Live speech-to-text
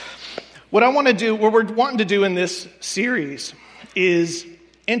What we're wanting to do in this series is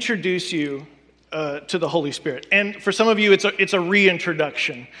introduce you to the Holy Spirit. And for some of you, it's a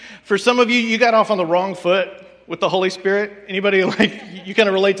reintroduction. For some of you, you got off on the wrong foot with the Holy Spirit. Anybody you kind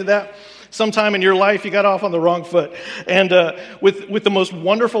of relate to that? Sometime in your life, you got off on the wrong foot. And with the most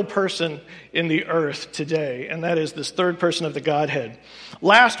wonderful person in the earth today, and that is this third person of the Godhead.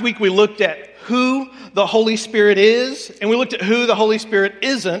 Last week, we looked at who the Holy Spirit is, and we looked at who the Holy Spirit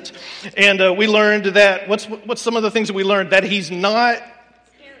isn't. And we learned that, what's some of the things that we learned? That he's not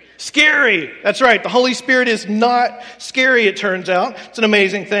scary. That's right. The Holy Spirit is not scary, it turns out. It's an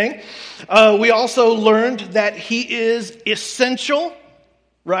amazing thing. We also learned that he is essential,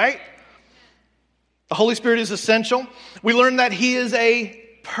 right? The Holy Spirit is essential. We learned that he is a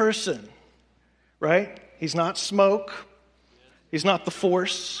person, right? He's not smoke. He's not the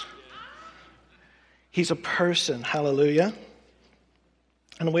force. He's a person. Hallelujah.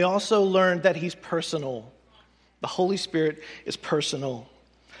 And we also learned that he's personal. The Holy Spirit is personal.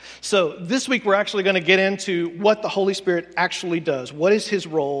 So this week we're actually going to get into what the Holy Spirit actually does. What is his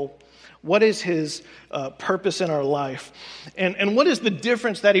role? What is his purpose in our life? And what is the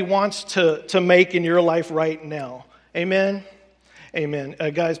difference that he wants to make in your life right now? Amen? Amen.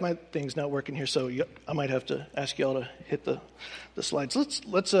 Guys, my thing's not working here, so I might have to ask y'all to hit the slides.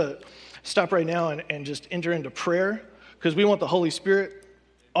 Let's stop right now and just enter into prayer, because we want the Holy Spirit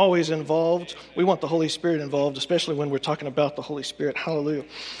always involved. We want the Holy Spirit involved, especially when we're talking about the Holy Spirit. Hallelujah.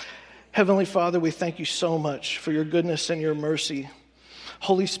 Heavenly Father, we thank you so much for your goodness and your mercy.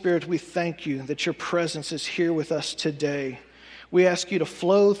 Holy Spirit, we thank you that your presence is here with us today. We ask you to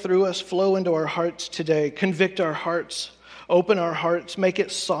flow through us, flow into our hearts today. Convict our hearts, open our hearts, make it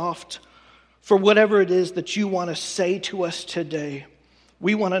soft for whatever it is that you want to say to us today.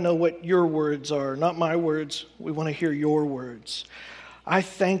 We want to know what your words are, not my words. We want to hear your words. I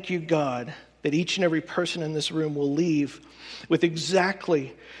thank you, God, that each and every person in this room will leave with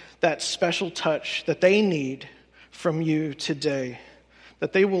exactly that special touch that they need from you today.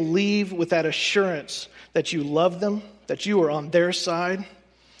 That they will leave with that assurance that you love them, that you are on their side,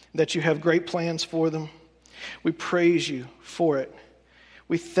 that you have great plans for them. We praise you for it.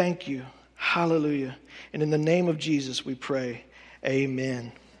 We thank you. Hallelujah. And in the name of Jesus we pray.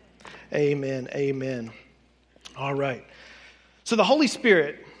 Amen. Amen. Amen. All right. So the Holy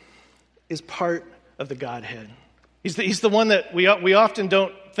Spirit is part of the Godhead. He's the one that we often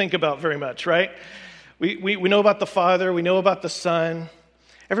don't think about very much, right? We know about the Father. We know about the Son.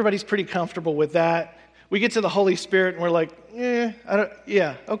 Everybody's pretty comfortable with that. We get to the Holy Spirit and we're like,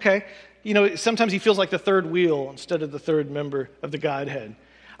 okay. You know, sometimes he feels like the third wheel instead of the third member of the Godhead.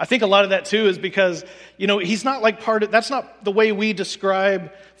 I think a lot of that too is because, he's not like that's not the way we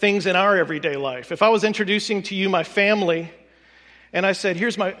describe things in our everyday life. If I was introducing to you my family and I said,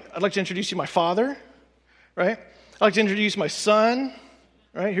 I'd like to introduce you my father, right? I'd like to introduce my son,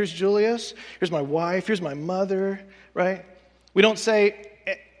 right? Here's Julius. Here's my wife. Here's my mother, right? We don't say,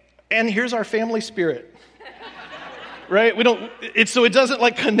 and here's our family spirit, right? So it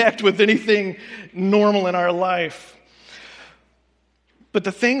doesn't connect with anything normal in our life. But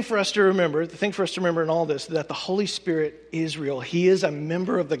the thing for us to remember in all this, is that the Holy Spirit is real. He is a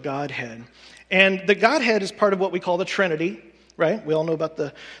member of the Godhead. And the Godhead is part of what we call the Trinity, right? We all know about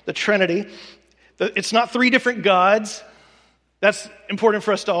the Trinity. It's not three different gods. That's important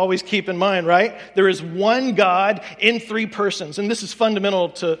for us to always keep in mind, right? There is one God in three persons. And this is fundamental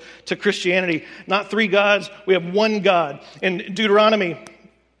to Christianity. Not three gods, we have one God. In Deuteronomy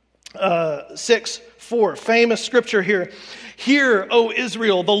 6:4, famous scripture here. Hear, O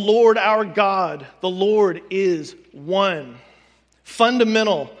Israel, the Lord our God, the Lord is one.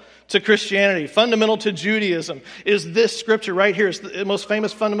 Fundamental to Christianity, fundamental to Judaism, is this scripture right here. It's the most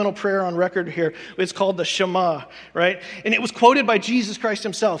famous fundamental prayer on record here. It's called the Shema, right? And it was quoted by Jesus Christ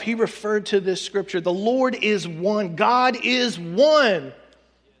himself. He referred to this scripture. The Lord is one. God is one.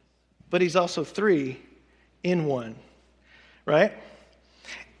 But he's also three in one, right?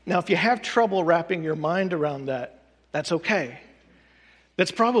 Now, if you have trouble wrapping your mind around that, that's okay. That's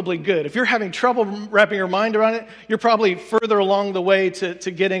probably good. If you're having trouble wrapping your mind around it, you're probably further along the way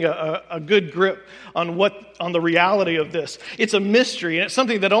to getting a good grip on the reality of this. It's a mystery, and it's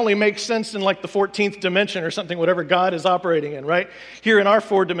something that only makes sense in the 14th dimension or something, whatever God is operating in, right? Here in our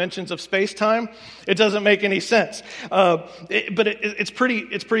 4 dimensions of space-time, it doesn't make any sense. But it's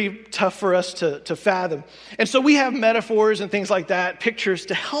pretty tough for us to fathom. And so we have metaphors and things like that, pictures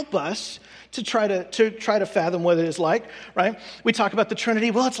to help us to try to fathom what it is like, right? We talk about the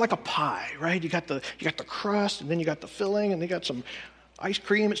Trinity. Well, it's like a pie, right? You got the crust, and then you got the filling, and you got some ice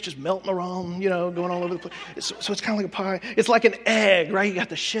cream. It's just melting around, going all over the place. So it's kind of like a pie. It's like an egg, right? You got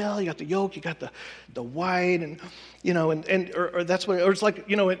the shell, you got the yolk, you got the white, and that's what, or it's like,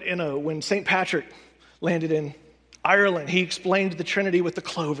 when St. Patrick landed in Ireland, he explained the Trinity with the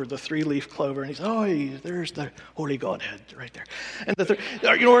clover, the 3-leaf clover, and he said, there's the Holy Godhead right there. And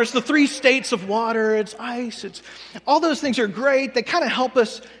it's the 3 states of water, it's ice, all those things are great. They kind of help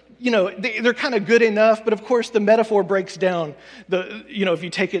us, they're kind of good enough, but of course the metaphor breaks down. If you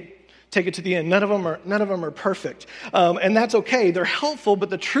take it to the end, none of them are perfect, and that's okay. They're helpful,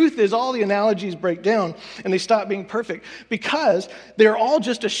 but the truth is, all the analogies break down and they stop being perfect because they're all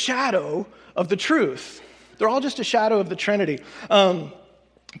just a shadow of the truth. They're all just a shadow of the Trinity.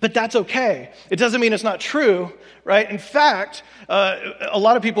 But that's okay. It doesn't mean it's not true, right? In fact, a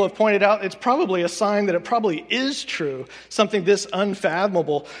lot of people have pointed out it's probably a sign that it probably is true, something this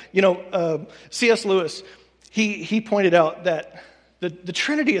unfathomable. C.S. Lewis, he pointed out that the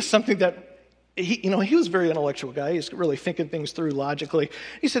Trinity is something that he was a very intellectual guy. He's really thinking things through logically.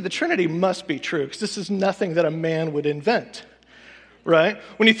 He said the Trinity must be true because this is nothing that a man would invent. Right?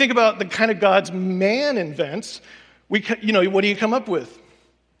 When you think about the kind of gods man invents, what do you come up with?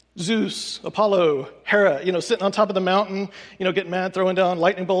 Zeus, Apollo, Hera, sitting on top of the mountain, getting mad, throwing down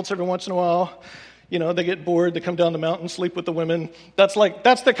lightning bolts every once in a while. They get bored, they come down the mountain, sleep with the women. That's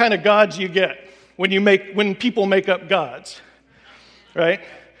the kind of gods you get when people make up gods. Right?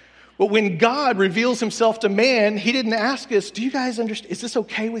 But when God reveals himself to man, he didn't ask us, do you guys understand? Is this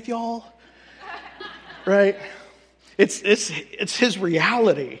okay with y'all? Right? It's his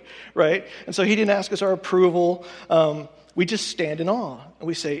reality, right? And so he didn't ask us our approval. We just stand in awe and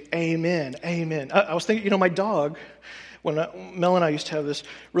we say, amen, amen. I was thinking, my dog, when Mel and I used to have this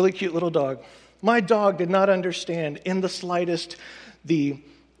really cute little dog, my dog did not understand in the slightest the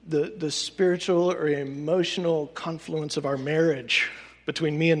spiritual or emotional confluence of our marriage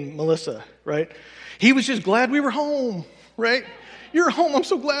between me and Melissa, right? He was just glad we were home, right? You're home. I'm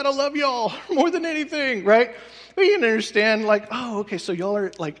so glad. I love y'all more than anything, right? But you can understand, okay, so y'all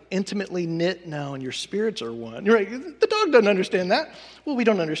are intimately knit now and your spirits are one. Right? The dog doesn't understand that. Well, we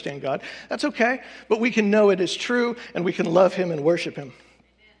don't understand God. That's okay. But we can know it is true and we can love him and worship him.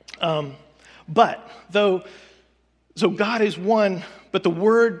 So God is one, but the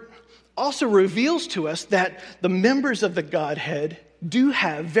word also reveals to us that the members of the Godhead do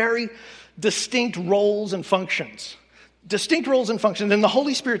have very distinct roles and functions. Distinct roles and functions. And the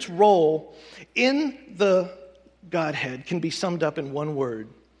Holy Spirit's role in the Godhead can be summed up in one word.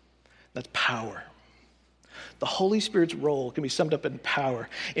 That's power. The Holy Spirit's role can be summed up in power.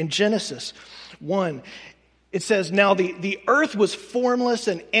 In Genesis 1, it says, now the earth was formless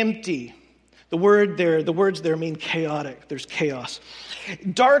and empty. The words there mean chaotic. There's chaos.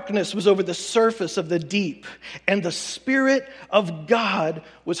 Darkness was over the surface of the deep, and the Spirit of God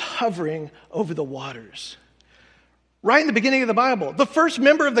was hovering over the waters. Right in the beginning of the Bible, the first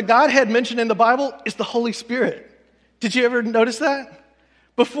member of the Godhead mentioned in the Bible is the Holy Spirit. Did you ever notice that?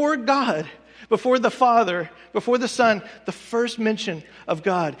 Before God, before the Father, before the Son, the first mention of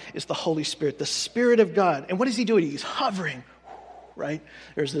God is the Holy Spirit, the Spirit of God. And what is he doing? He's hovering, right?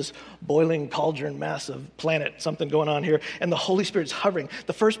 There's this boiling cauldron, massive planet, something going on here, and the Holy Spirit's hovering.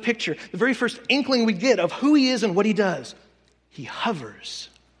 The first picture, the very first inkling we get of who he is and what he does, he hovers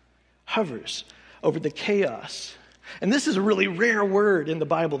over the chaos. And this is a really rare word in the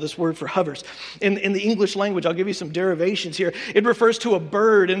Bible, this word for hovers. In the English language, I'll give you some derivations here. It refers to a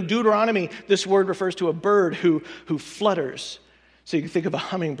bird. In Deuteronomy, this word refers to a bird who flutters. So you can think of a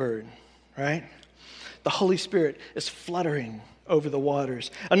hummingbird, right? The Holy Spirit is fluttering over the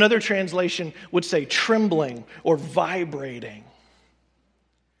waters. Another translation would say trembling or vibrating.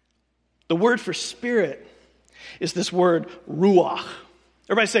 The word for spirit is this word ruach.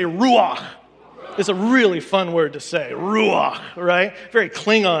 Everybody say ruach. It's a really fun word to say, ruach, right? Very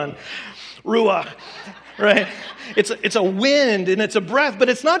Klingon, ruach, right? It's a wind and it's a breath, but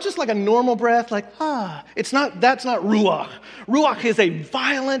it's not just like a normal breath, that's not ruach. Ruach is a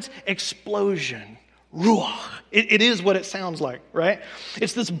violent explosion, ruach. It is what it sounds like, right?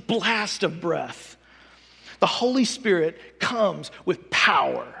 It's this blast of breath. The Holy Spirit comes with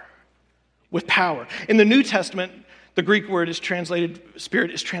power, In the New Testament, the Greek word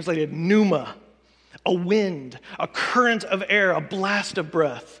spirit is translated pneuma. A wind, a current of air, a blast of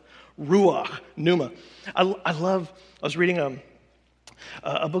breath, ruach, pneuma. I was reading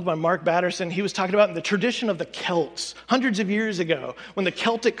a book by Mark Batterson. He was talking about the tradition of the Celts, hundreds of years ago, when the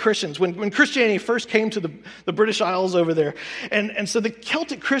Celtic Christians, when Christianity first came to the British Isles over there. And so the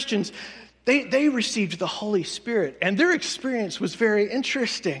Celtic Christians, they received the Holy Spirit, and their experience was very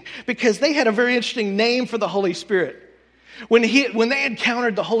interesting because they had a very interesting name for the Holy Spirit. When they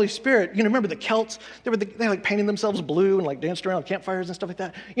encountered the Holy Spirit, remember the Celts, they like painted themselves blue and like danced around campfires and stuff like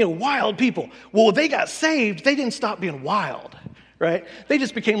that. Wild people. Well, when they got saved, they didn't stop being wild, right? They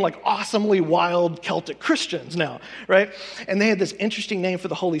just became like awesomely wild Celtic Christians now, right? And they had this interesting name for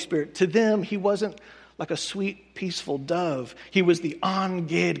the Holy Spirit. To them, he wasn't like a sweet, peaceful dove. He was the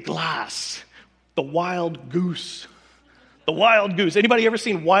anged glas, the wild goose. The wild goose. Anybody ever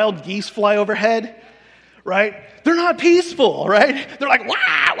seen wild geese fly overhead? Right? They're not peaceful, right? They're like,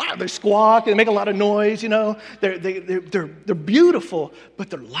 wow, wow. They squawk and they make a lot of noise, They're beautiful, but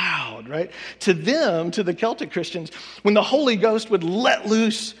they're loud, right? To them, to the Celtic Christians, when the Holy Ghost would let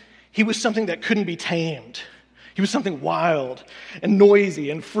loose, he was something that couldn't be tamed. He was something wild and noisy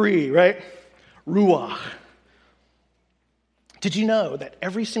and free, right? Ruach. Did you know that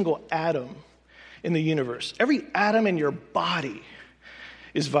every single atom in the universe, every atom in your body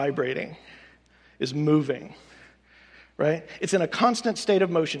is vibrating, is moving, right? It's in a constant state of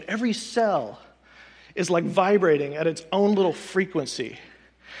motion. Every cell is like vibrating at its own little frequency.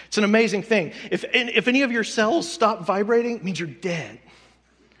 It's an amazing thing. If any of your cells stop vibrating, it means you're dead,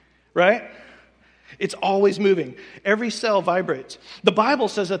 right? It's always moving. Every cell vibrates. The Bible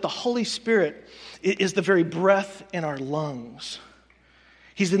says that the Holy Spirit is the very breath in our lungs.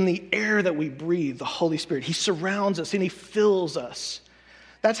 He's in the air that we breathe, the Holy Spirit. He surrounds us and he fills us.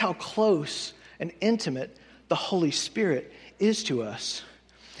 That's how close and intimate the Holy Spirit is to us.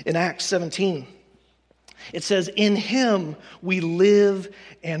 In Acts 17, it says, in him we live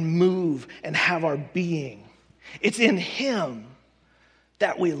and move and have our being. It's in him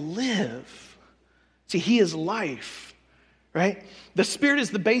that we live. See, he is life, right? The Spirit is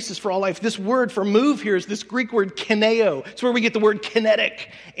the basis for all life. This word for move here is this Greek word kineo. It's where we get the word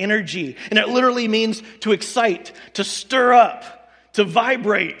kinetic energy. And it literally means to excite, to stir up, to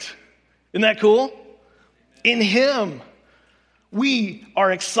vibrate. Isn't that cool? In him, we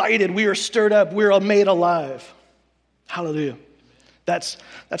are excited. We are stirred up. We are made alive. Hallelujah. That's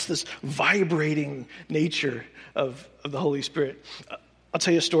this vibrating nature of the Holy Spirit. I'll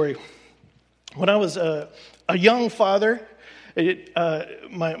tell you a story. When I was a young father,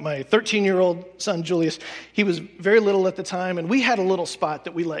 my 13-year-old son, Julius, he was very little at the time, and we had a little spot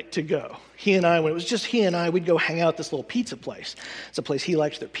that we liked to go. He and I, when it was just he and I, we'd go hang out at this little pizza place. It's a place he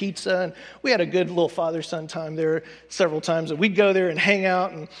likes their pizza, and we had a good little father-son time there several times, and we'd go there and hang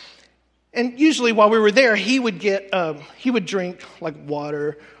out, and usually while we were there, he would drink like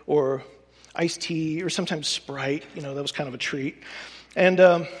water or iced tea or sometimes Sprite. That was kind of a treat. And,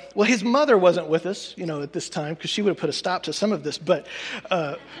 his mother wasn't with us, at this time, because she would have put a stop to some of this. But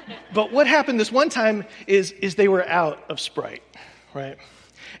what happened this one time is they were out of Sprite, right?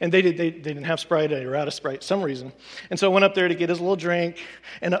 And they didn't have Sprite. They were out of Sprite for some reason. And so I went up there to get his little drink.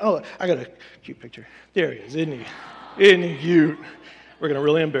 And, I got a cute picture. There he is, isn't he? Isn't he cute? We're going to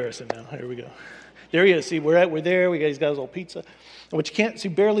really embarrass him now. Here we go. There he is. See, we're there. He's got his little pizza, which you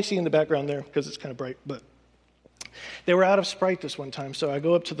can't barely see in the background there because it's kind of bright, but they were out of Sprite this one time, so I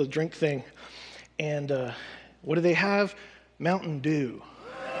go up to the drink thing, and what do they have? Mountain Dew.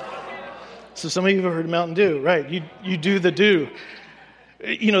 So some of you have heard of Mountain Dew, right? You do the dew.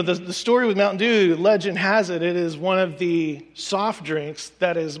 The story with Mountain Dew, legend has it is one of the soft drinks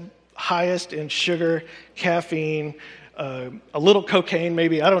that is highest in sugar, caffeine, a little cocaine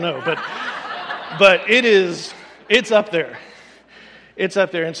maybe, I don't know, but it's up there. It's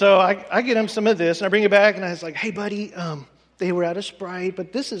up there. And so I get him some of this, and I bring it back, and I was like, hey, buddy, they were out of Sprite,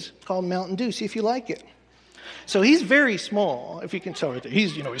 but this is called Mountain Dew. See if you like it. So he's very small, if you can tell right there.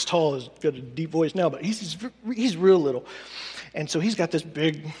 He's tall, he's got a deep voice now, but he's real little. And so he's got this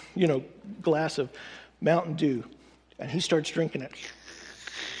big, glass of Mountain Dew, and he starts drinking it.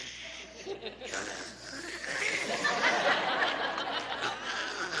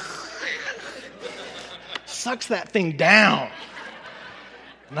 Sucks that thing down.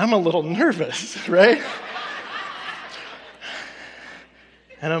 And I'm a little nervous, right?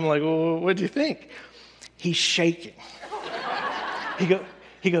 And I'm like, well, what do you think? He's shaking.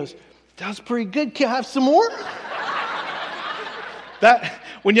 He goes, that was pretty good. Can I have some more?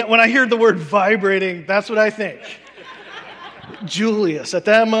 When I hear the word vibrating, that's what I think. Julius, at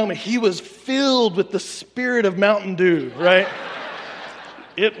that moment, he was filled with the spirit of Mountain Dew, right?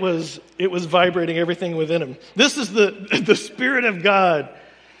 It was vibrating everything within him. This is the Spirit of God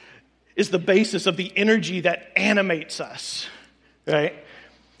is the basis of the energy that animates us, right?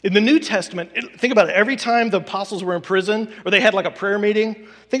 In the New Testament, think about it. Every time the apostles were in prison or they had like a prayer meeting,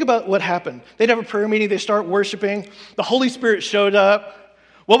 think about what happened. They'd have a prayer meeting, they start worshiping, the Holy Spirit showed up.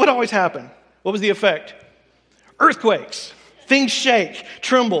 What would always happen? What was the effect? Earthquakes, Things shake,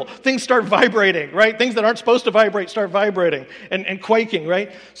 tremble, things start vibrating, right? Things that aren't supposed to vibrate start vibrating and quaking,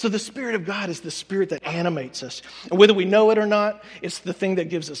 right? So the Spirit of God is the Spirit that animates us. And whether we know it or not, it's the thing that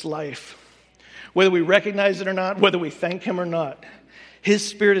gives us life. Whether we recognize it or not, whether we thank Him or not, His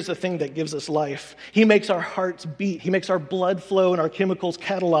Spirit is the thing that gives us life. He makes our hearts beat. He makes our blood flow and our chemicals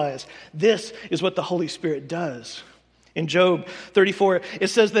catalyze. This is what the Holy Spirit does. In Job 34, it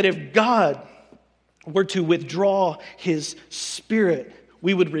says that if God were to withdraw His Spirit,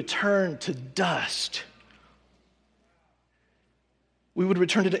 we would return to dust. We would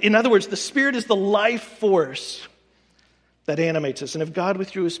return to, in other words, the Spirit is the life force that animates us. And if God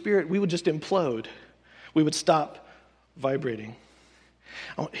withdrew His Spirit, we would just implode. We would stop vibrating.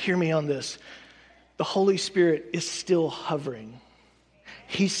 Hear me on this. The Holy Spirit is still hovering.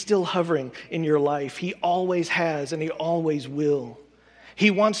 He's still hovering in your life. He always has and He always will. He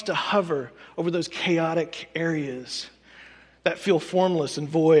wants to hover over those chaotic areas that feel formless and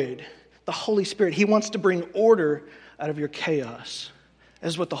void. The Holy Spirit, He wants to bring order out of your chaos. That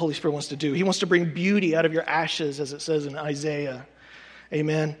is what the Holy Spirit wants to do. He wants to bring beauty out of your ashes, as it says in Isaiah.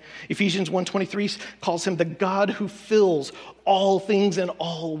 Amen. Ephesians 1:23 calls Him the God who fills all things in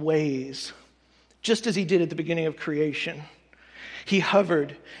all ways, just as He did at the beginning of creation. He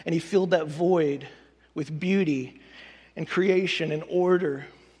hovered and He filled that void with beauty and creation and order.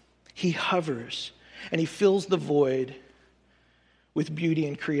 He hovers and He fills the void with beauty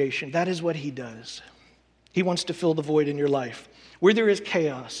and creation. That is what He does. He wants to fill the void in your life. Where there is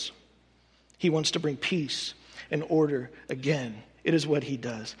chaos, He wants to bring peace and order again. It is what He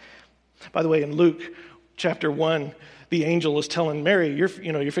does. By the way, in Luke chapter 1, the angel is telling Mary, you're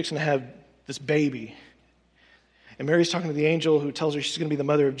fixing to have this baby. And Mary's talking to the angel who tells her she's going to be the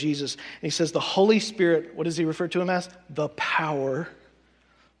mother of Jesus. And he says the Holy Spirit, what does he refer to Him as? The power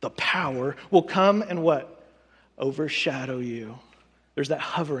will come and what? Overshadow you. There's that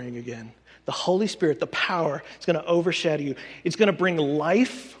hovering again. The Holy Spirit, the power, is going to overshadow you. It's going to bring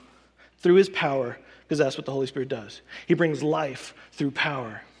life through His power, because that's what the Holy Spirit does. He brings life through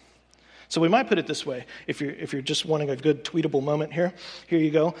power. So we might put it this way, if you're just wanting a good tweetable moment here you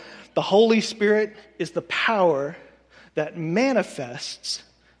go. The Holy Spirit is the power that manifests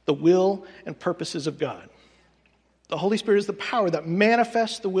the will and purposes of God. The Holy Spirit is the power that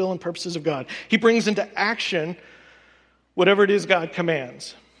manifests the will and purposes of God. He brings into action whatever it is God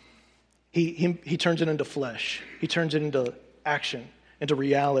commands. He turns it into flesh. He turns it into action, into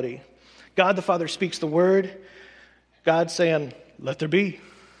reality. God the Father speaks the word. God saying, let there be,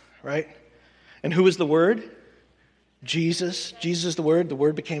 right? And who is the word? Jesus. Jesus is the word. The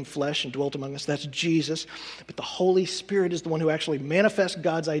word became flesh and dwelt among us. That's Jesus. But the Holy Spirit is the one who actually manifests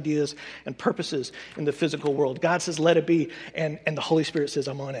God's ideas and purposes in the physical world. God says, let it be. And the Holy Spirit says,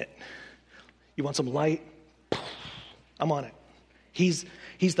 I'm on it. You want some light? I'm on it. He's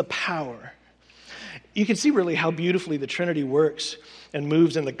the power. You can see really how beautifully the Trinity works and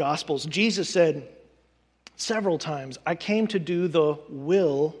moves in the Gospels. Jesus said several times, I came to do the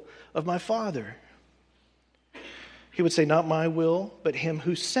will of my Father. He would say, not my will, but Him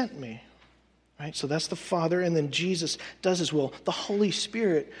who sent me. Right? So that's the Father, and then Jesus does His will. The Holy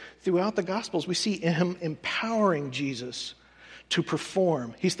Spirit, throughout the Gospels, we see Him empowering Jesus to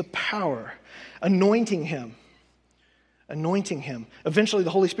perform. He's the power, anointing Him. Eventually, the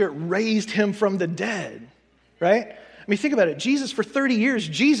Holy Spirit raised Him from the dead, right? I mean, think about it. Jesus, for 30 years,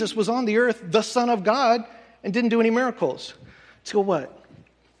 Jesus was on the earth, the Son of God, and didn't do any miracles. Till what?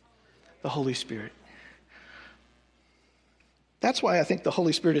 The Holy Spirit. That's why I think the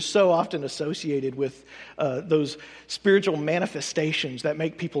Holy Spirit is so often associated with those spiritual manifestations that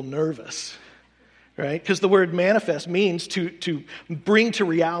make people nervous, right? Because the word manifest means to bring to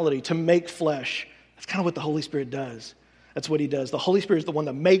reality, to make flesh. That's kind of what the Holy Spirit does. That's what He does. The Holy Spirit is the one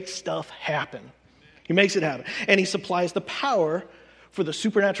that makes stuff happen. He makes it happen. And He supplies the power for the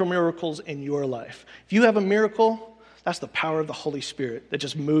supernatural miracles in your life. If you have a miracle, that's the power of the Holy Spirit that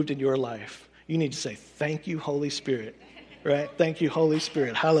just moved in your life. You need to say, thank you, Holy Spirit. Right? Thank you, Holy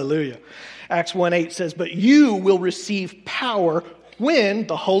Spirit. Hallelujah. Acts 1:8 says, but you will receive power when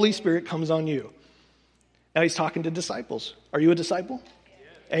the Holy Spirit comes on you. Now He's talking to disciples. Are you a disciple?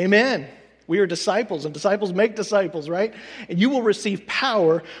 Yes. Amen. We are disciples, and disciples make disciples, right? And you will receive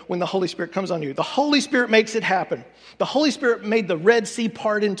power when the Holy Spirit comes on you. The Holy Spirit makes it happen. The Holy Spirit made the Red Sea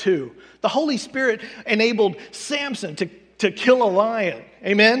part in two. The Holy Spirit enabled Samson to kill a lion.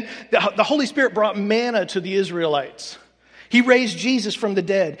 Amen? The Holy Spirit brought manna to the Israelites. He raised Jesus from the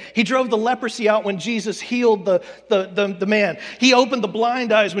dead. He drove the leprosy out when Jesus healed the man. He opened the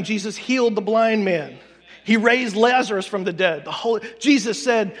blind eyes when Jesus healed the blind man. He raised Lazarus from the dead. Jesus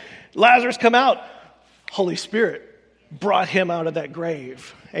said, Lazarus, come out. Holy Spirit brought him out of that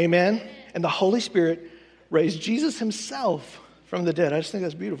grave. Amen? And the Holy Spirit raised Jesus himself from the dead. I just think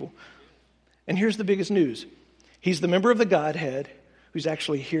that's beautiful. And here's the biggest news. He's the member of the Godhead who's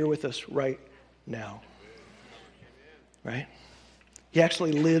actually here with us right now. Right? He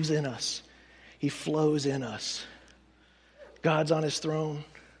actually lives in us. He flows in us. God's on his throne.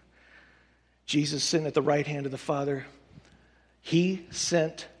 Jesus sitting at the right hand of the Father. He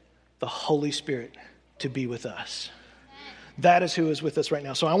sent the Holy Spirit to be with us. That is who is with us right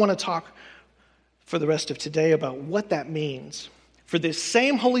now. So I want to talk for the rest of today about what that means for this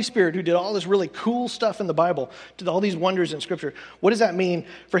same Holy Spirit who did all this really cool stuff in the Bible, did all these wonders in Scripture. What does that mean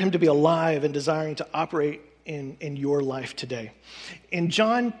for him to be alive and desiring to operate in your life today? In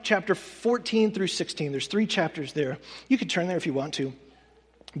John chapter 14 through 16, there's 3 chapters there. You could turn there if you want to.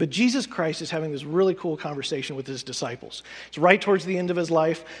 But Jesus Christ is having this really cool conversation with his disciples. It's right towards the end of his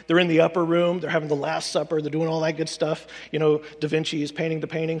life. They're in the upper room. They're having the Last Supper. They're doing all that good stuff. You know, Da Vinci is painting the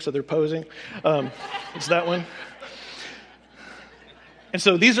painting, so they're posing. It's that one. And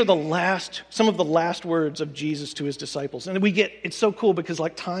so these are some of the last words of Jesus to his disciples. And it's so cool because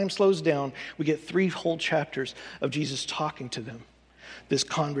like time slows down, we get 3 whole chapters of Jesus talking to them. This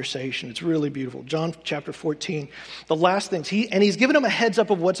conversation. It's really beautiful. John chapter 14, the last things. He's giving them a heads up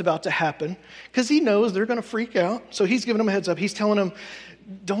of what's about to happen because he knows they're going to freak out. So he's giving them a heads up. He's telling them,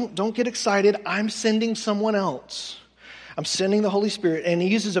 don't get excited. I'm sending someone else. I'm sending the Holy Spirit. And he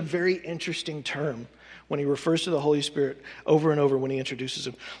uses a very interesting term when he refers to the Holy Spirit over and over when he introduces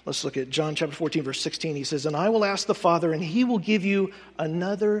him. Let's look at John chapter 14, verse 16. He says, and I will ask the Father, and he will give you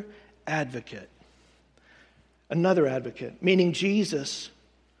another advocate. Another advocate, meaning Jesus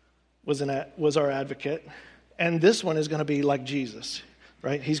was our advocate, and this one is going to be like Jesus,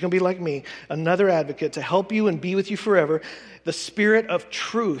 right? He's going to be like me, another advocate to help you and be with you forever, the Spirit of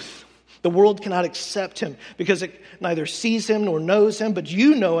truth. The world cannot accept him because it neither sees him nor knows him, but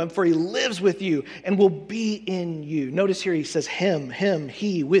you know him, for he lives with you and will be in you. Notice here he says him,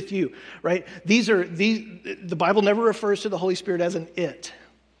 he, with you, right? The Bible never refers to the Holy Spirit as an it.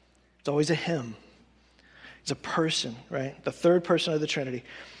 It's always a him. It's a person, right? The third person of the Trinity.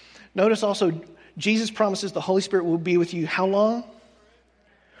 Notice also, Jesus promises the Holy Spirit will be with you how long?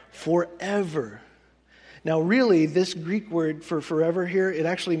 Forever. Now, really, this Greek word for forever here, it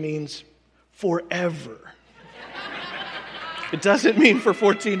actually means forever. It doesn't mean for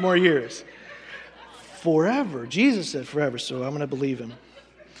 14 more years. Forever. Jesus said forever, so I'm going to believe him.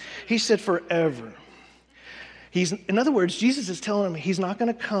 He said forever. In other words, Jesus is telling him he's not going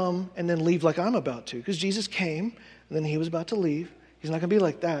to come and then leave like I'm about to. Because Jesus came and then he was about to leave. He's not going to be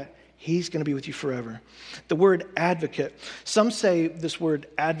like that. He's going to be with you forever. The word advocate. Some say this word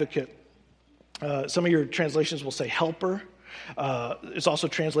advocate. Some of your translations will say helper. It's also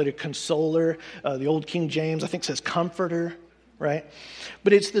translated consoler. The old King James, I think, says comforter. Right?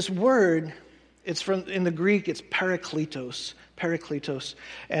 But it's this word. In the Greek, it's parakletos. Parakletos.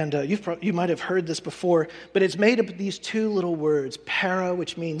 And you might have heard this before, but it's made up of these 2 little words. Para,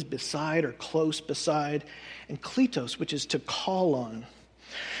 which means beside or close beside, and kletos, which is to call on.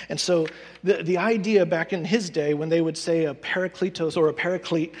 And so the idea back in his day, when they would say a parakletos or a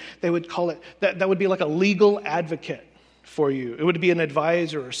paraclete, they would call it, that would be like a legal advocate for you. It would be an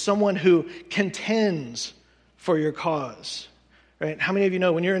advisor or someone who contends for your cause. Right? How many of you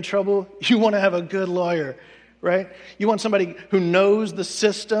know when you're in trouble, you want to have a good lawyer, right? You want somebody who knows the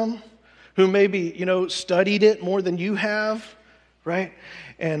system, who maybe, studied it more than you have, right?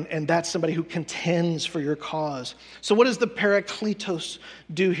 And that's somebody who contends for your cause. So what does the Parakletos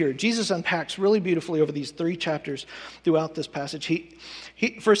do here? Jesus unpacks really beautifully over these 3 chapters throughout this passage.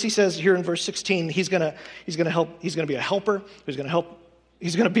 First he says here in verse 16, he's going to help. He's going to be a helper. He's going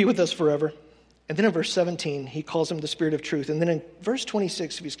to be with us forever. And then in verse 17, he calls him the Spirit of truth. And then in verse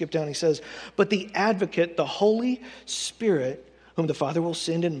 26, if you skip down, he says, but the advocate, the Holy Spirit, whom the Father will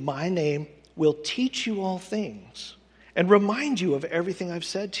send in my name, will teach you all things and remind you of everything I've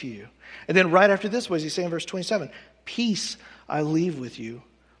said to you. And then right after this, what does he say in verse 27? Peace I leave with you,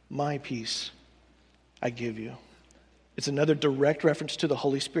 my peace I give you. It's another direct reference to the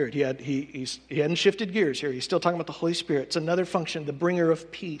Holy Spirit. He hadn't shifted gears here. He's still talking about the Holy Spirit. It's another function, the bringer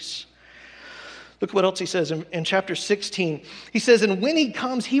of peace. Look what else he says in chapter 16. He says, and when he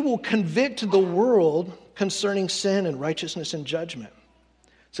comes, he will convict the world concerning sin and righteousness and judgment.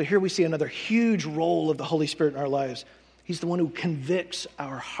 So here we see another huge role of the Holy Spirit in our lives. He's the one who convicts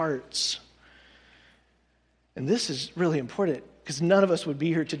our hearts. And this is really important because none of us would be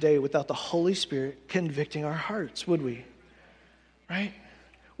here today without the Holy Spirit convicting our hearts, would we? Right?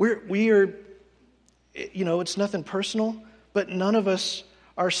 We are, it's nothing personal, but none of us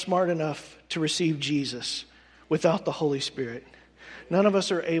are smart enough to receive Jesus. without the Holy Spirit. None of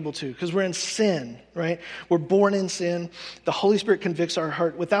us are able to because we're in sin, right? We're born in sin. The Holy Spirit convicts our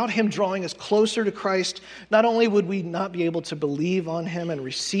heart. Without him drawing us closer to Christ, not only would we not be able to believe on him and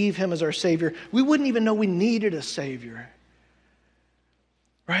receive him as our Savior, we wouldn't even know we needed a Savior,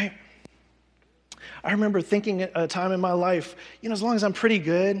 right? I remember thinking at a time in my life, as long as I'm pretty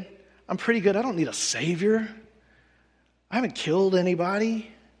good. I don't need a Savior. I haven't killed anybody,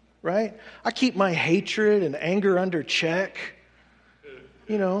 right? I keep my hatred and anger under check.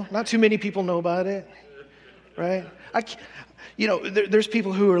 Not too many people know about it, right? There's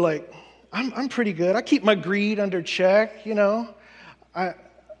people who are like, I'm pretty good. I keep my greed under check, or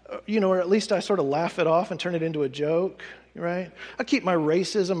at least I sort of laugh it off and turn it into a joke, right? I keep my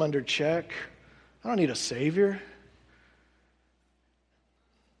racism under check. I don't need a Savior.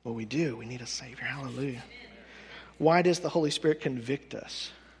 Well, we do. We need a Savior. Hallelujah. Why does the Holy Spirit convict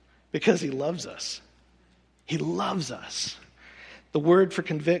us? Because he loves us. He loves us. The word for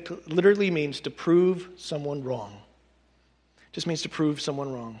convict literally means to prove someone wrong. It just means to prove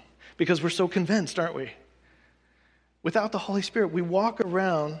someone wrong. Because we're so convinced, aren't we? Without the Holy Spirit, we walk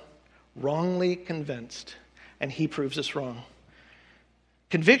around wrongly convinced, and he proves us wrong.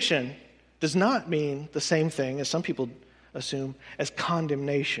 Conviction does not mean the same thing, as some people assume, as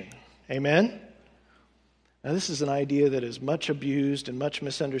condemnation. Amen? Now, this is an idea that is much abused and much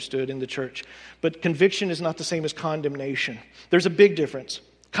misunderstood in the church. But conviction is not the same as condemnation. There's a big difference.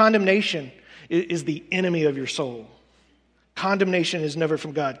 Condemnation is the enemy of your soul. Condemnation is never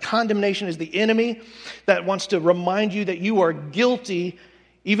from God. Condemnation is the enemy that wants to remind you that you are guilty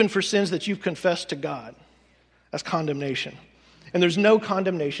even for sins that you've confessed to God. That's condemnation. And there's no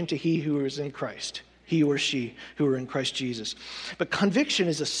condemnation to he who is in Christ. He or she who are in Christ Jesus. But conviction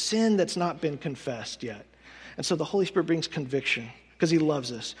is a sin that's not been confessed yet. And so the Holy Spirit brings conviction because he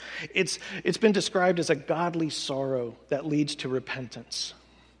loves us. It's been described as a godly sorrow that leads to repentance.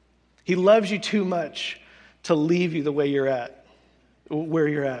 He loves you too much to leave you the way you're at, where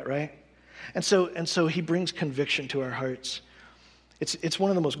you're at, right? And so he brings conviction to our hearts. It's one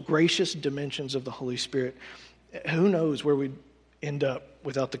of the most gracious dimensions of the Holy Spirit. Who knows where we'd end up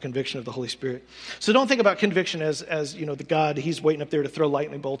without the conviction of the Holy Spirit. So don't think about conviction as the God, he's waiting up there to throw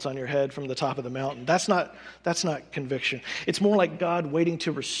lightning bolts on your head from the top of the mountain. That's not conviction. It's more like God waiting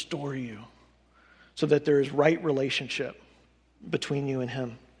to restore you so that there is right relationship between you and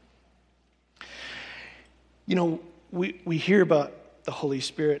him. We hear about the Holy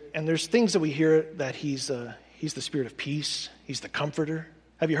Spirit, and there's things that we hear that he's the Spirit of peace. He's the comforter.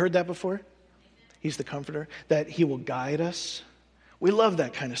 Have you heard that before? He's the comforter, that he will guide us. We love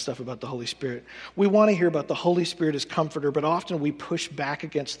that kind of stuff about the Holy Spirit. We want to hear about the Holy Spirit as comforter, but often we push back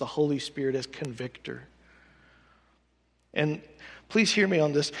against the Holy Spirit as convictor. And please hear me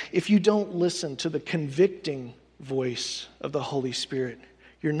on this. If you don't listen to the convicting voice of the Holy Spirit,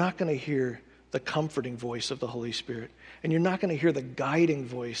 you're not going to hear the comforting voice of the Holy Spirit. And you're not going to hear the guiding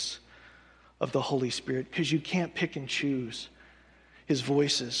voice of the Holy Spirit because you can't pick and choose his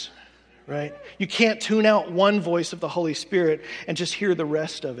voices. Right? You can't tune out one voice of the Holy Spirit and just hear the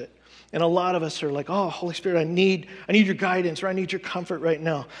rest of it. And a lot of us are like, oh, Holy Spirit, I need your guidance, or I need your comfort right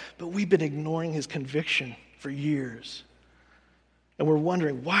now. But we've been ignoring his conviction for years. And we're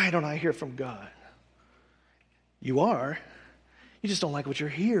wondering, why don't I hear from God? You are. You just don't like what you're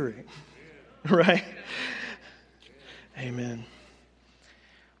hearing. Right? Amen.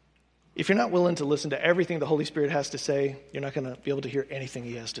 If you're not willing to listen to everything the Holy Spirit has to say, you're not going to be able to hear anything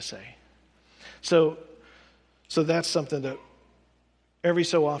he has to say. So that's something that every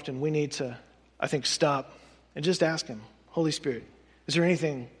so often we need to, I think, stop and just ask him, Holy Spirit, is there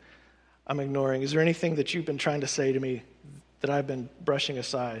anything I'm ignoring? Is there anything that you've been trying to say to me that I've been brushing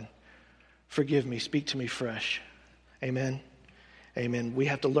aside? Forgive me. Speak to me fresh. Amen. Amen. We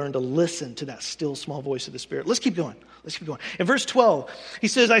have to learn to listen to that still small voice of the Spirit. Let's keep going. In verse 12, he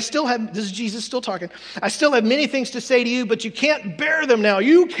says, this is Jesus still talking, I still have many things to say to you, but you can't bear them now.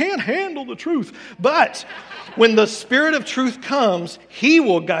 You can't handle the truth. But when the Spirit of truth comes, he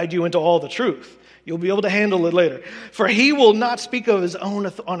will guide you into all the truth. You'll be able to handle it later. For he will not speak on his own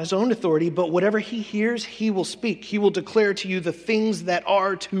authority, but whatever he hears, he will speak. He will declare to you the things that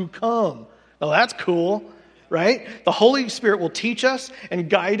are to come. Now that's cool. Right? The Holy Spirit will teach us and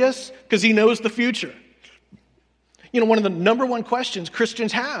guide us because he knows the future. One of the number one questions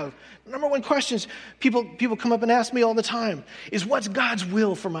Christians have, number one questions people come up and ask me all the time is, what's God's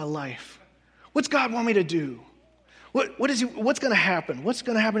will for my life? What's God want me to do? What's going to happen? What's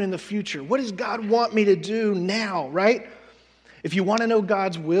going to happen in the future? What does God want me to do now, right? If you want to know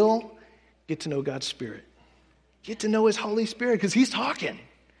God's will, get to know God's Spirit. Get to know his Holy Spirit because he's talking.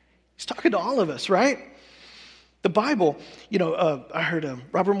 He's talking to all of us, right? The Bible, I heard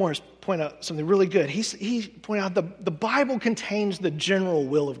Robert Morris point out something really good. He pointed out the Bible contains the general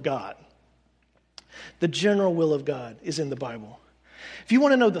will of God. The general will of God is in the Bible. If you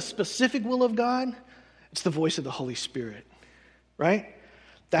want to know the specific will of God, it's the voice of the Holy Spirit, right?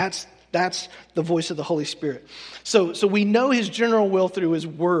 That's the voice of the Holy Spirit. So we know his general will through his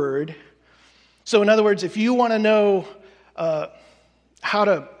word. So in other words, if you want to know how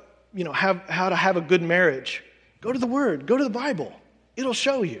to have a good marriage, go to the Word, go to the Bible. It'll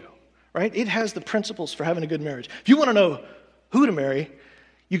show you, right? It has the principles for having a good marriage. If you want to know who to marry,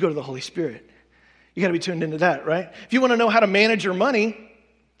 you go to the Holy Spirit. You got to be tuned into that, right? If you want to know how to manage your money,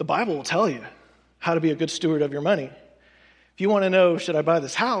 the Bible will tell you how to be a good steward of your money. If you want to know, should I buy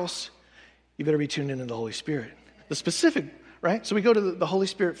this house, you better be tuned into the Holy Spirit. The specific, right? So we go to the Holy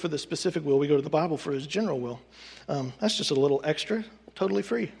Spirit for the specific will. We go to the Bible for his general will. That's just a little extra, totally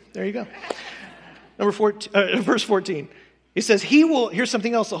free. There you go. Verse 14, it says, here's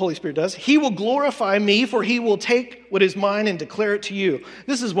something else the Holy Spirit does. He will glorify me, for he will take what is mine and declare it to you.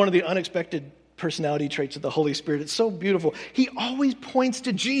 This is one of the unexpected personality traits of the Holy Spirit. It's so beautiful. He always points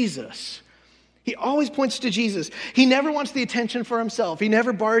to Jesus. He always points to Jesus. He never wants the attention for himself. He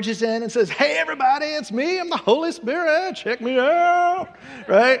never barges in and says, hey, everybody, it's me. I'm the Holy Spirit. Check me out.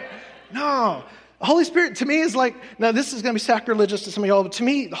 Right? No. The Holy Spirit, to me, is like, now this is going to be sacrilegious to some of y'all, but to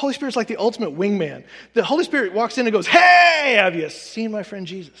me, the Holy Spirit is like the ultimate wingman. The Holy Spirit walks in and goes, hey, have you seen my friend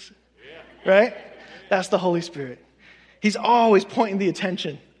Jesus? Yeah. Right? That's the Holy Spirit. He's always pointing the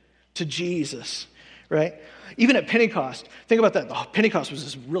attention to Jesus, right? Even at Pentecost, think about that. Pentecost was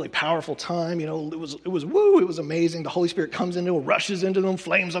this really powerful time. It was amazing. The Holy Spirit comes into them, rushes into them,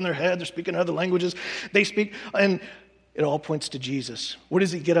 flames on their head. They're speaking other languages. They speak, and it all points to Jesus. What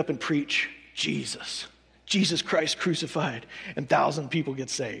does he get up and preach? Jesus Christ crucified, and 1,000 people get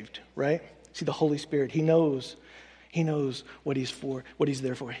saved, right? See, the Holy Spirit, he knows what he's for, what he's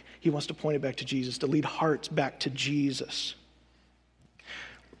there for. He wants to point it back to Jesus, to lead hearts back to Jesus.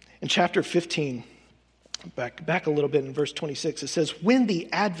 In chapter 15, back a little bit in verse 26, it says, when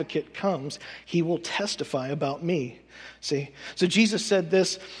the advocate comes, he will testify about me. See, so Jesus said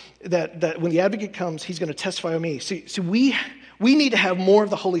this, that when the advocate comes, he's going to testify of me. See, we need to have more of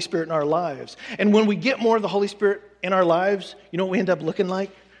the Holy Spirit in our lives. And when we get more of the Holy Spirit in our lives, you know what we end up looking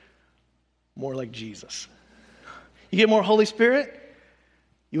like? More like Jesus. You get more Holy Spirit,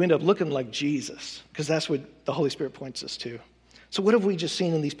 you end up looking like Jesus, because that's what the Holy Spirit points us to. So what have we just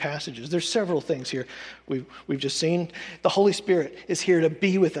seen in these passages? There's several things here we've just seen. The Holy Spirit is here to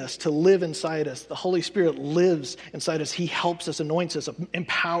be with us, to live inside us. The Holy Spirit lives inside us. He helps us, anoints us,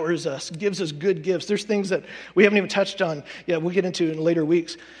 empowers us, gives us good gifts. There's things that we haven't even touched on yet. We'll get into in later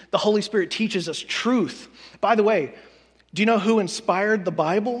weeks. The Holy Spirit teaches us truth. By the way, do you know who inspired the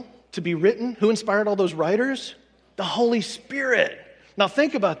Bible to be written? Who inspired all those writers? The Holy Spirit. Now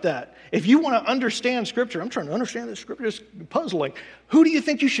think about that. If you want to understand Scripture, I'm trying to understand this Scripture, it's puzzling. Who do you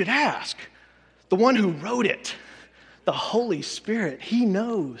think you should ask? The one who wrote it. The Holy Spirit. He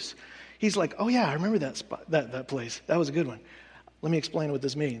knows. He's like, oh yeah, I remember that spot, that place. That was a good one. Let me explain what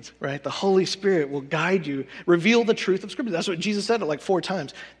this means, right? The Holy Spirit will guide you, reveal the truth of Scripture. That's what Jesus said it like 4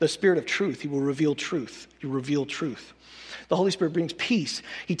 times. The Spirit of truth, he will reveal truth. He will reveal truth. The Holy Spirit brings peace.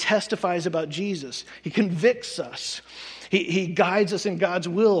 He testifies about Jesus. He convicts us. He guides us in God's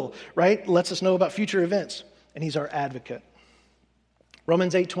will, right? Lets us know about future events. And he's our advocate.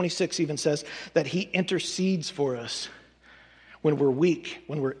 Romans 8:26 even says that he intercedes for us when we're weak,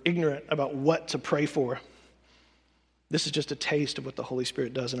 when we're ignorant about what to pray for. This is just a taste of what the Holy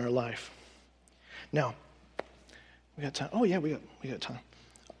Spirit does in our life. Now, we got time. Oh yeah, we got time.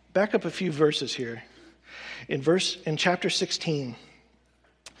 Back up a few verses here. In chapter 16,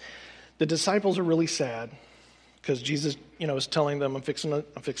 the disciples are really sad because Jesus, is telling them, I'm fixing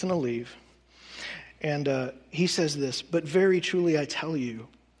to leave. And he says this, but very truly I tell you,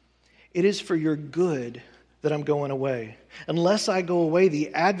 it is for your good that I'm going away. Unless I go away,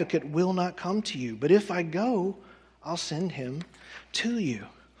 the advocate will not come to you. But if I go, I'll send him to you.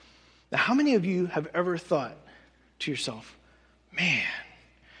 Now, how many of you have ever thought to yourself, man,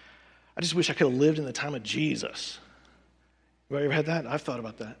 I just wish I could have lived in the time of Jesus? Have you ever had that? I've thought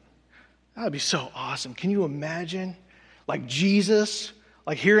about that. That would be so awesome. Can you imagine? Like Jesus,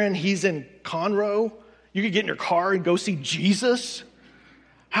 like he's in Conroe. You could get in your car and go see Jesus.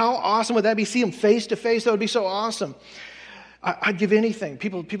 How awesome would that be? See him face to face. That would be so awesome. I'd give anything.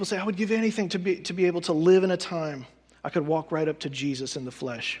 People say, I would give anything to be able to live in a time I could walk right up to Jesus in the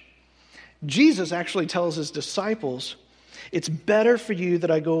flesh. Jesus actually tells his disciples, it's better for you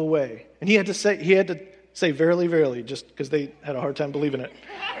that I go away. And he had to say verily, verily, just because they had a hard time believing it.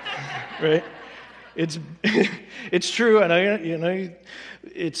 Right? It's it's true, and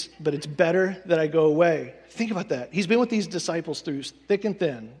but it's better that I go away. Think about that. He's been with these disciples through thick and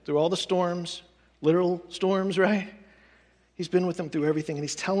thin, through all the storms, literal storms, right? He's been with them through everything, and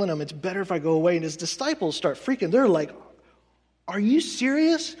he's telling them it's better if I go away. And his disciples start freaking. They're like, "Are you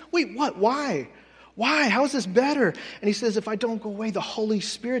serious? Wait, what? Why? Why? How is this better?" And he says, "If I don't go away, the Holy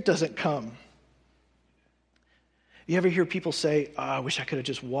Spirit doesn't come." You ever hear people say, "Oh, I wish I could have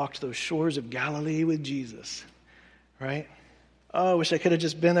just walked those shores of Galilee with Jesus," right? "Oh, I wish I could have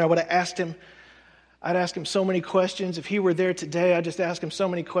just been there. I would have asked him. I'd ask him so many questions. If he were there today, I'd just ask him so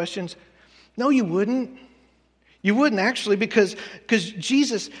many questions." No, you wouldn't. You wouldn't actually, because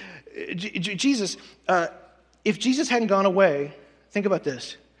Jesus, if Jesus hadn't gone away, think about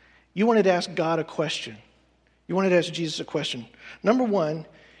this. You wanted to ask God a question. You wanted to ask Jesus a question. Number one,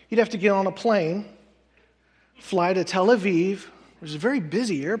 you'd have to get on a plane, fly to Tel Aviv, which is a very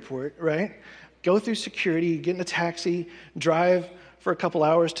busy airport, right? Go through security, get in a taxi, drive for a couple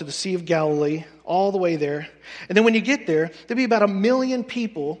hours to the Sea of Galilee, all the way there. And then when you get there, there'd be about 1 million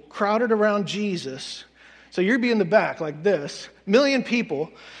people crowded around Jesus. So you'd be in the back like this, 1 million people.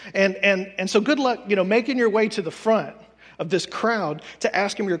 And so good luck, making your way to the front of this crowd to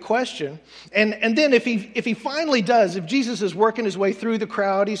ask him your question. And then if he finally does, if Jesus is working his way through the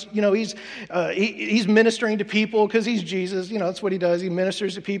crowd, he's ministering to people because he's Jesus. That's what he does. He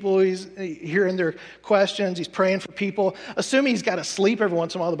ministers to people. He's hearing their questions. He's praying for people. Assuming he's got to sleep every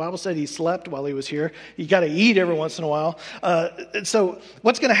once in a while. The Bible said he slept while he was here. You got to eat every once in a while. So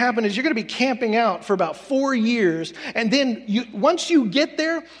what's going to happen is you're going to be camping out for about 4 years. And then once you get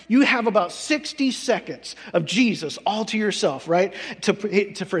there, you have about 60 seconds of Jesus all to yourself, right?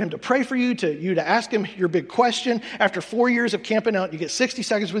 For him to pray for you, to ask him your big question. After 4 years of camping out, you get 60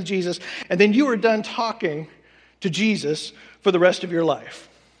 seconds with Jesus, and then you are done talking to Jesus for the rest of your life.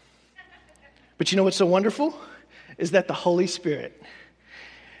 But you know what's so wonderful? Is that the Holy Spirit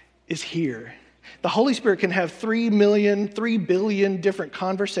is here. The Holy Spirit can have 3 billion different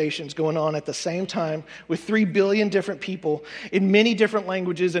conversations going on at the same time with 3 billion different people in many different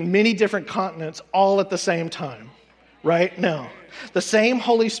languages and many different continents all at the same time. Right? No. The same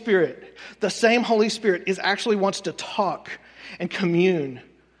Holy Spirit actually wants to talk and commune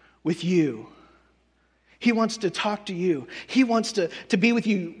with you. He wants to talk to you. He wants to be with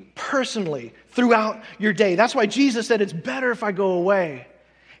you personally throughout your day. That's why Jesus said it's better if I go away.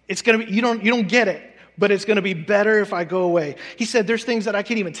 It's going to be, you don't get it, but it's going to be better if I go away. He said there's things that I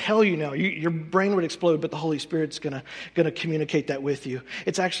can't even tell you now. Your brain would explode, but the Holy Spirit's going to communicate that with you.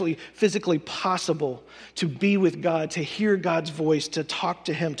 It's actually physically possible to be with God, to hear God's voice, to talk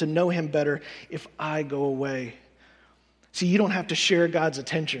to him, to know him better if I go away. See, you don't have to share God's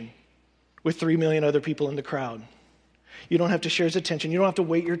attention with 3 million other people in the crowd. You don't have to share his attention. You don't have to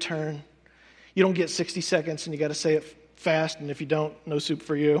wait your turn. You don't get 60 seconds and you got to say it fast, and if you don't, no soup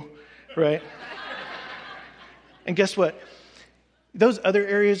for you, right? And guess what? Those other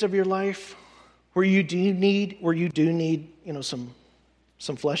areas of your life where you do need,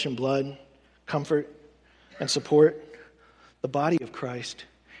 some flesh and blood, comfort and support, the body of Christ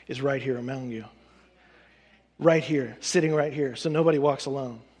is right here among you. Right here, sitting right here, so nobody walks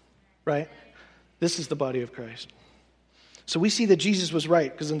alone, right? This is the body of Christ. So we see that Jesus was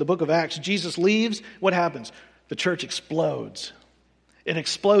right, because in the book of Acts, Jesus leaves, what happens? The church explodes. It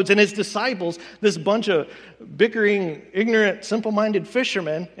explodes. And his disciples, this bunch of bickering, ignorant, simple-minded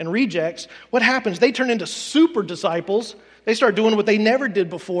fishermen and rejects, what happens? They turn into super disciples. They start doing what they never did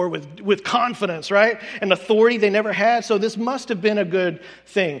before with confidence, right? And authority they never had. So this must have been a good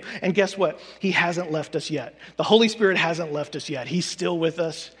thing. And guess what? He hasn't left us yet. The Holy Spirit hasn't left us yet. He's still with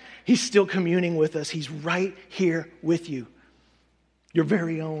us. He's still communing with us. He's right here with you. Your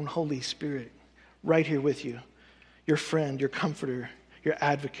very own Holy Spirit, right here with you. Your friend, your comforter, your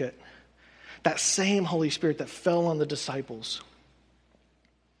advocate. That same Holy Spirit that fell on the disciples.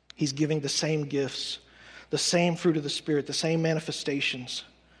 He's giving the same gifts, the same fruit of the Spirit, the same manifestations,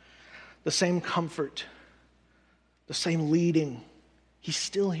 the same comfort, the same leading. He's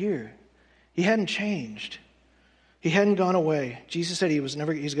still here. He hadn't changed. He hadn't gone away. Jesus said he's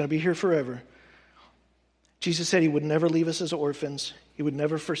going to be here forever. Jesus said he would never leave us as orphans. He would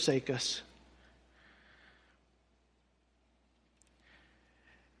never forsake us.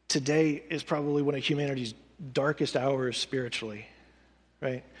 Today is probably one of humanity's darkest hours spiritually,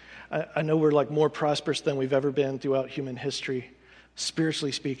 right? I know we're like more prosperous than we've ever been throughout human history.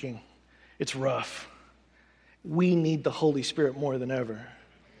 Spiritually speaking, it's rough. We need the Holy Spirit more than ever.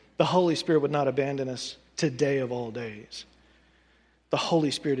 The Holy Spirit would not abandon us today of all days. The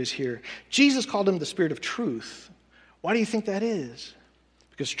Holy Spirit is here. Jesus called him the Spirit of truth. Why do you think that is?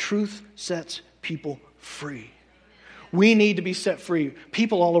 Because truth sets people free. We need to be set free.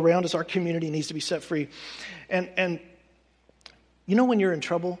 People all around us, our community needs to be set free. And you know when you're in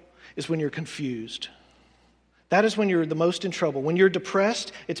trouble is when you're confused. That is when you're the most in trouble. When you're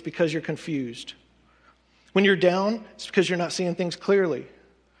depressed, it's because you're confused. When you're down, it's because you're not seeing things clearly.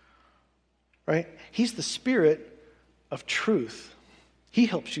 Right? He's the Spirit of truth. He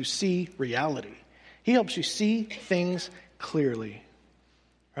helps you see reality. He helps you see things clearly.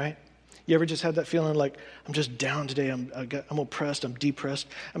 Right? You ever just had that feeling like, I'm just down today, I'm oppressed, I'm depressed.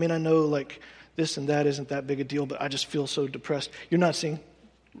 I mean, I know like this and that isn't that big a deal, but I just feel so depressed. You're not seeing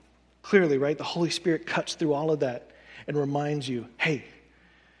clearly, right? The Holy Spirit cuts through all of that and reminds you, hey,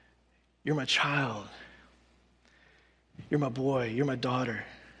 you're my child. You're my boy. You're my daughter.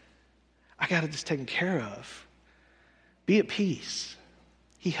 I got this taken care of. Be at peace.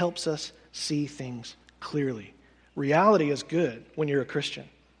 He helps us see things clearly. Reality is good when you're a Christian,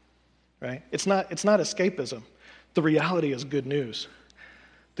 right? It's not escapism. The reality is good news.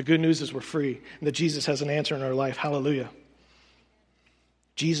 The good news is we're free and that Jesus has an answer in our life. Hallelujah.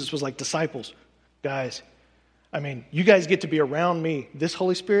 Jesus was like, disciples, guys, I mean, you guys get to be around me. This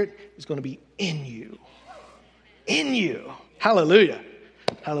Holy Spirit is going to be in you. In you. Hallelujah.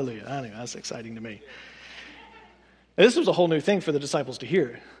 Hallelujah. I know, that's exciting to me. And this was a whole new thing for the disciples to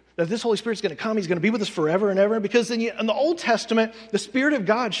hear. That this Holy Spirit's going to come. He's going to be with us forever and ever. Because in the Old Testament, the Spirit of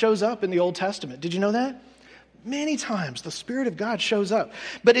God shows up in the Old Testament. Did you know that? Many times the Spirit of God shows up.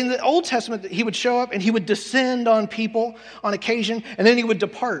 But in the Old Testament, he would show up and he would descend on people on occasion, and then he would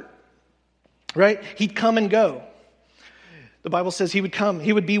depart. Right? He'd come and go. The Bible says he would come.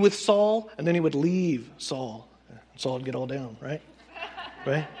 He would be with Saul, and then he would leave Saul. Saul would get all down, right?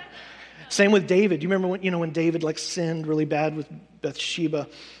 Right? Same with David. You remember when David sinned really bad with Bathsheba?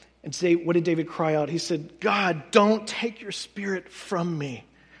 And what did David cry out? He said, God, don't take your Spirit from me.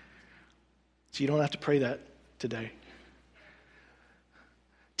 So you don't have to pray that today.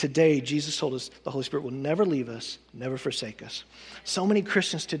 Today, Jesus told us the Holy Spirit will never leave us, never forsake us. So many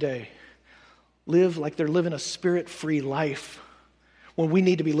Christians today live like they're living a Spirit-free life when we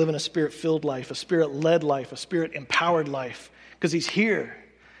need to be living a Spirit-filled life, a Spirit-led life, a Spirit-empowered life. Because He's here.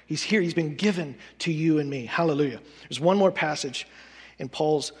 He's here. He's been given to you and me. Hallelujah. There's one more passage in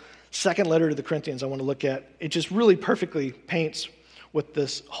Paul's second letter to the Corinthians I want to look at. It just really perfectly paints what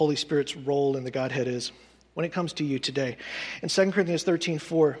this Holy Spirit's role in the Godhead is when it comes to you today. In 2 Corinthians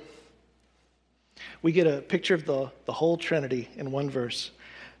 13:4, we get a picture of the whole Trinity in one verse.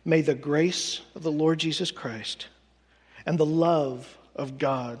 May the grace of the Lord Jesus Christ and the love of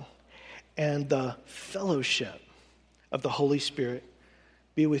God and the fellowship of the Holy Spirit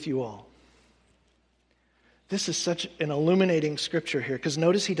be with you all. This is such an illuminating scripture here, because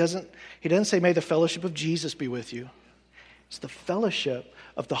notice he doesn't say, may the fellowship of Jesus be with you. It's the fellowship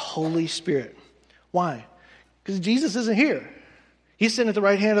of the Holy Spirit. Why? Because Jesus isn't here. He's sitting at the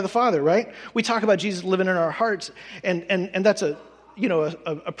right hand of the Father, right? We talk about Jesus living in our hearts, and that's a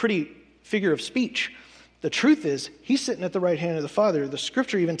pretty figure of speech. The truth is, he's sitting at the right hand of the Father. The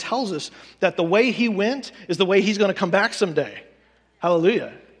scripture even tells us that the way he went is the way he's going to come back someday.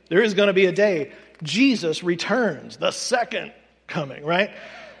 Hallelujah. There is going to be a day Jesus returns, the second coming, right?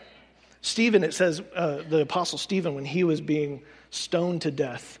 Stephen, it says, the apostle Stephen, when he was being stoned to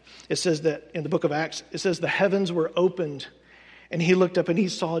death, it says that in the book of Acts, it says the heavens were opened and he looked up and he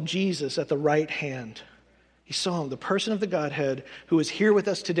saw Jesus at the right hand. He saw him, the person of the Godhead who is here with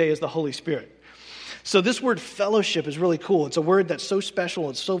us today as the Holy Spirit. So this word fellowship is really cool. It's a word that's so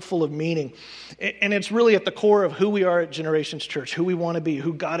special. It's so full of meaning. And it's really at the core of who we are at Generations Church, who we want to be,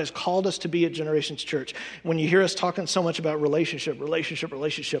 who God has called us to be at Generations Church. When you hear us talking so much about relationship,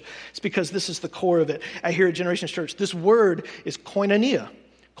 it's because this is the core of it. I hear at Generations Church, this word is koinonia.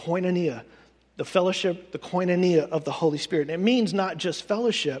 Koinonia. The fellowship, the koinonia of the Holy Spirit. And it means not just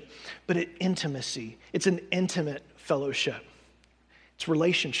fellowship, but intimacy. It's an intimate fellowship. It's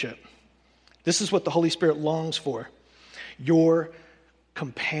relationship. This is what the Holy Spirit longs for, your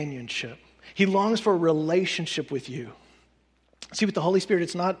companionship. He longs for a relationship with you. See, with the Holy Spirit,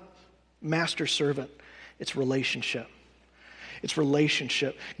 it's not master-servant. It's relationship. It's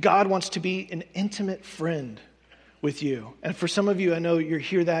relationship. God wants to be an intimate friend with you. And for some of you, I know you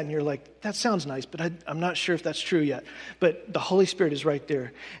hear that and you're like, that sounds nice, but I'm not sure if that's true yet. But the Holy Spirit is right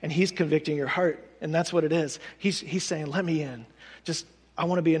there, and He's convicting your heart, and that's what it is. He's saying, let me in. I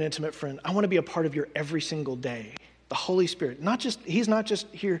want to be an intimate friend. I want to be a part of your every single day. The Holy Spirit. He's not just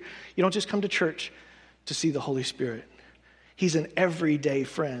here. You don't just come to church to see the Holy Spirit. He's an everyday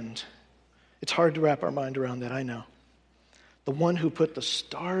friend. It's hard to wrap our mind around that, I know. The one who put the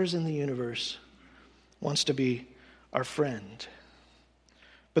stars in the universe wants to be our friend.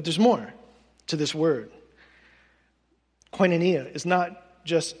 But there's more to this word. Koinonia is not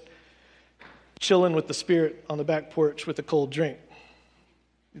just chilling with the Spirit on the back porch with a cold drink.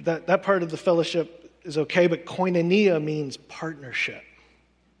 That part of the fellowship is okay, but koinonia means partnership.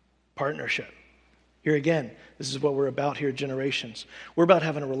 Partnership. Here again, this is what we're about here at Generations. We're about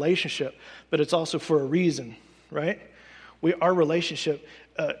having a relationship, but it's also for a reason, right? Our relationship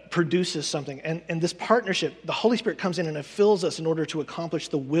produces something. And this partnership, the Holy Spirit comes in and it fills us in order to accomplish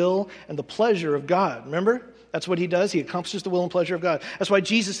the will and the pleasure of God. Remember? That's what he does. He accomplishes the will and pleasure of God. That's why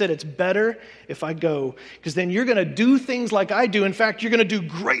Jesus said, it's better if I go, because then you're going to do things like I do. In fact, you're going to do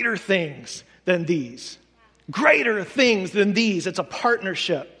greater things than these. Greater things than these. It's a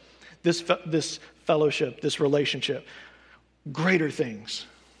partnership, this fellowship, this relationship. Greater things.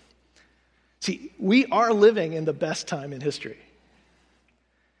 See, we are living in the best time in history.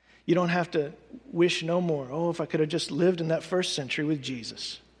 You don't have to wish no more. Oh, if I could have just lived in that first century with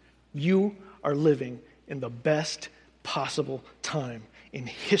Jesus. You are living in the best possible time in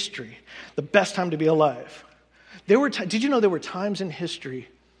history. The best time to be alive. Did you know there were times in history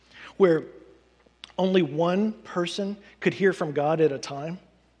where only one person could hear from God at a time?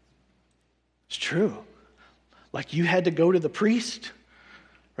 It's true. Like you had to go to the priest,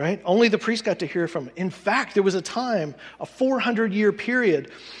 right? Only the priest got to hear from him. In fact, there was a time, a 400-year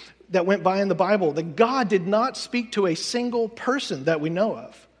period that went by in the Bible that God did not speak to a single person that we know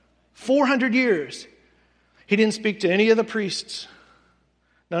of. 400 years. He didn't speak to any of the priests,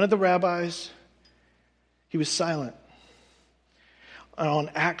 none of the rabbis. He was silent. On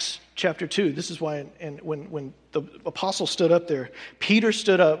Acts chapter 2, this is why when the apostle stood up there, Peter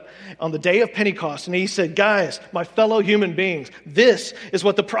stood up on the day of Pentecost and he said, guys, my fellow human beings, this is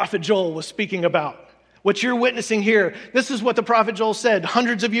what the prophet Joel was speaking about. What you're witnessing here, this is what the prophet Joel said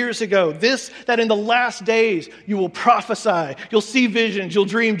hundreds of years ago. That in the last days you will prophesy, you'll see visions, you'll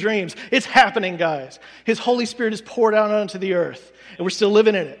dream dreams. It's happening, guys. His Holy Spirit is poured out onto the earth, and we're still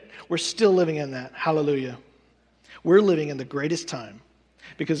living in it. We're still living in that. Hallelujah. We're living in the greatest time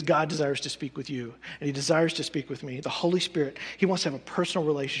because God desires to speak with you, and he desires to speak with me. The Holy Spirit, he wants to have a personal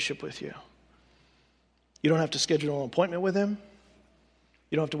relationship with you. You don't have to schedule an appointment with him.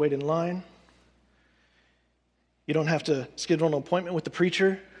 You don't have to wait in line. You don't have to schedule an appointment with the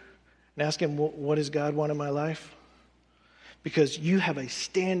preacher and ask him, what does God want in my life? Because you have a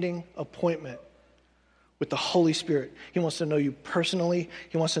standing appointment with the Holy Spirit. He wants to know you personally.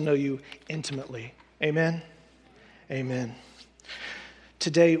 He wants to know you intimately. Amen? Amen.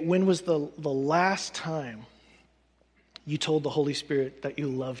 Today, when was the last time you told the Holy Spirit that you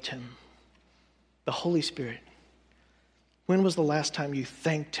loved him? The Holy Spirit. When was the last time you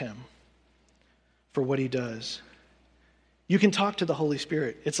thanked him for what he does? You can talk to the Holy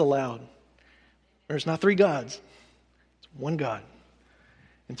Spirit. It's allowed. There's not three gods. It's one God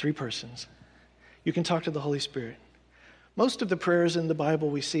in three persons. You can talk to the Holy Spirit. Most of the prayers in the Bible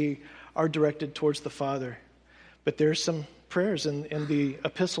we see are directed towards the Father. But there's some prayers in the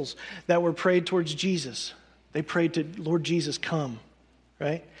epistles that were prayed towards Jesus. They prayed to, Lord Jesus, come.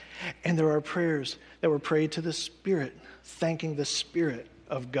 Right? And there are prayers that were prayed to the Spirit, thanking the Spirit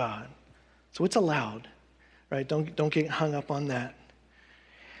of God. So it's allowed. Right? Don't get hung up on that.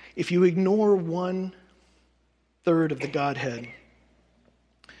 If you ignore 1/3 of the Godhead,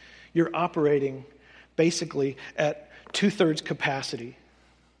 you're operating basically at 2/3 capacity.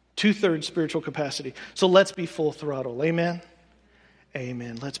 2/3 spiritual capacity. So let's be full throttle. Amen?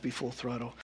 Amen. Let's be full throttle.